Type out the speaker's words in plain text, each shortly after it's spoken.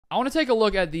I want to take a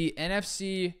look at the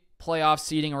NFC playoff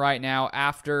seeding right now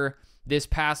after these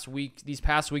past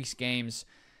week's games.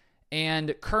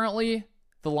 And currently,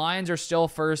 the Lions are still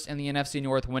first in the NFC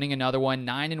North, winning another one,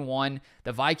 9-1.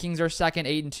 The Vikings are second,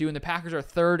 8-2, and the Packers are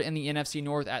third in the NFC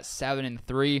North at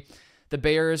 7-3. The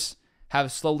Bears have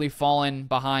slowly fallen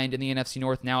behind in the NFC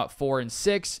North, now at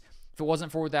 4-6. If it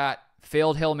wasn't for that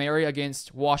failed Hail Mary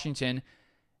against Washington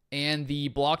and the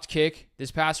blocked kick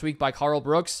this past week by Karl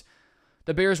Brooks,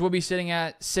 the Bears would be sitting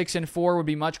at 6-4, would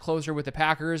be much closer with the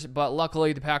Packers, but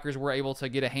luckily the Packers were able to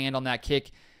get a hand on that kick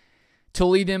to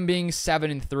lead them being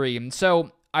 7-3. And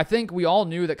so I think we all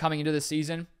knew that coming into the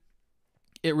season,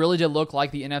 it really did look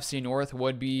like the NFC North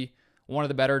would be one of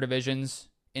the better divisions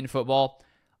in football.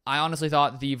 I honestly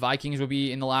thought the Vikings would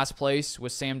be in the last place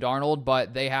with Sam Darnold,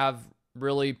 but they have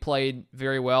really played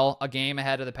very well, a game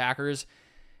ahead of the Packers.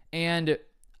 And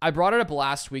I brought it up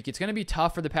last week. It's going to be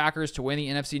tough for the Packers to win the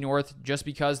NFC North just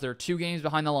because they're 2 games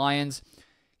behind the Lions.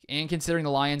 And considering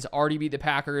the Lions already beat the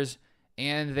Packers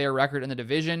and their record in the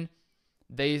division,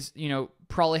 they,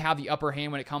 probably have the upper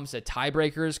hand when it comes to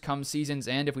tiebreakers come season's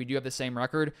end if we do have the same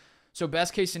record. So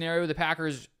best case scenario, the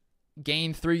Packers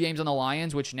gain 3 games on the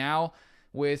Lions, which now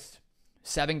with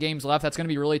 7 games left, that's going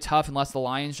to be really tough unless the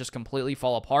Lions just completely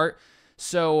fall apart.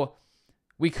 So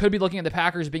we could be looking at the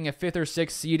Packers being a 5th or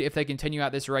 6th seed if they continue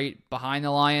at this rate behind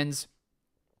the Lions,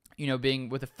 being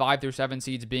with the 5 through 7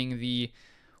 seeds being the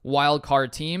wild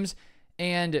card teams.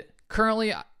 And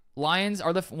currently, Lions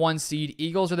are the 1 seed,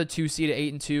 Eagles are the 2 seed at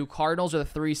 8-2, Cardinals are the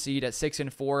 3 seed at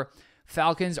 6-4,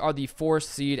 Falcons are the 4th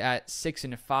seed at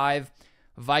 6-5,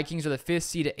 Vikings are the 5th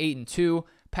seed at 8-2,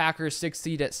 Packers 6th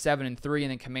seed at 7-3,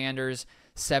 and then Commanders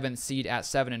 7th seed at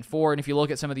 7-4. And if you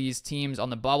look at some of these teams on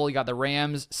the bubble, you got the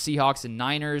Rams, Seahawks, and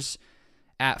Niners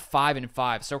at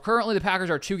 5-5. So currently the Packers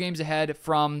are 2 games ahead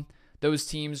from those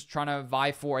teams trying to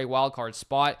vie for a wild card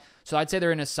spot. So I'd say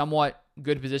they're in a somewhat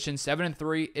good position.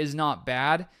 7-3 is not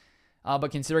bad,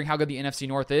 but considering how good the NFC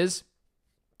North is,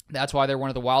 that's why they're one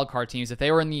of the wild card teams. If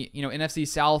they were in the NFC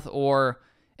South or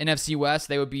NFC West,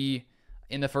 they would be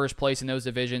in the first place in those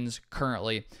divisions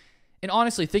currently. And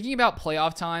honestly, thinking about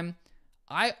playoff time,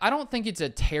 I don't think it's a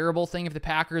terrible thing if the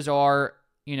Packers are,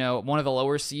 one of the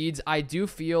lower seeds. I do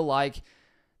feel like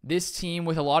this team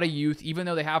with a lot of youth, even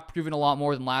though they have proven a lot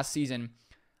more than last season,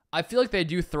 I feel like they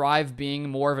do thrive being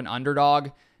more of an underdog.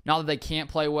 Not that they can't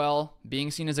play well,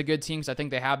 being seen as a good team, because I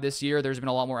think they have this year. There's been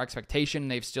a lot more expectation.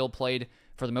 They've still played,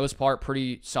 for the most part,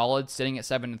 pretty solid, sitting at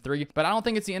 7-3. But I don't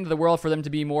think it's the end of the world for them to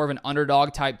be more of an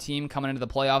underdog type team coming into the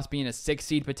playoffs, being a 6th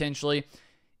seed potentially.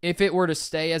 If it were to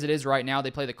stay as it is right now, they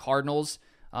play the Cardinals,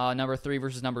 number 3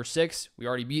 versus number 6. We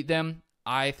already beat them.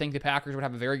 I think the Packers would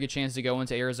have a very good chance to go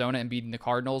into Arizona and beating the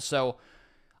Cardinals. So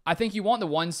I think you want the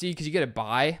 1 seed because you get a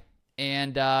bye,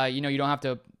 and you don't have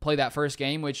to play that first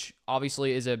game, which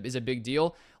obviously is a big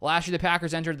deal. Last year, the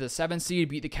Packers entered the 7th seed,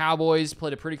 beat the Cowboys,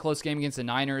 played a pretty close game against the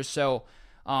Niners. So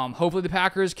hopefully the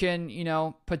Packers can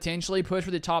potentially push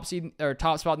for the top seed or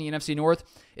top spot in the NFC North.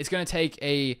 It's going to take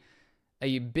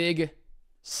a big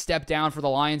step down for the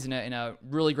Lions in a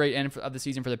really great end of the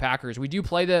season for the Packers. We do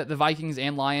play the Vikings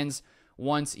and Lions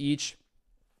once each,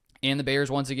 and the Bears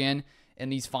once again in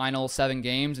these final 7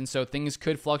 games, and so things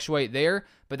could fluctuate there,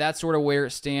 but that's sort of where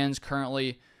it stands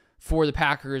currently for the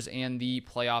Packers and the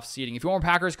playoff seeding. If you want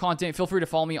more Packers content, feel free to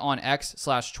follow me on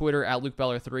X/Twitter at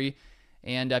LukeBeller3,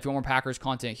 and if you want more Packers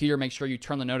content here, make sure you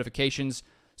turn the notifications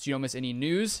so you don't miss any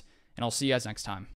news, and I'll see you guys next time.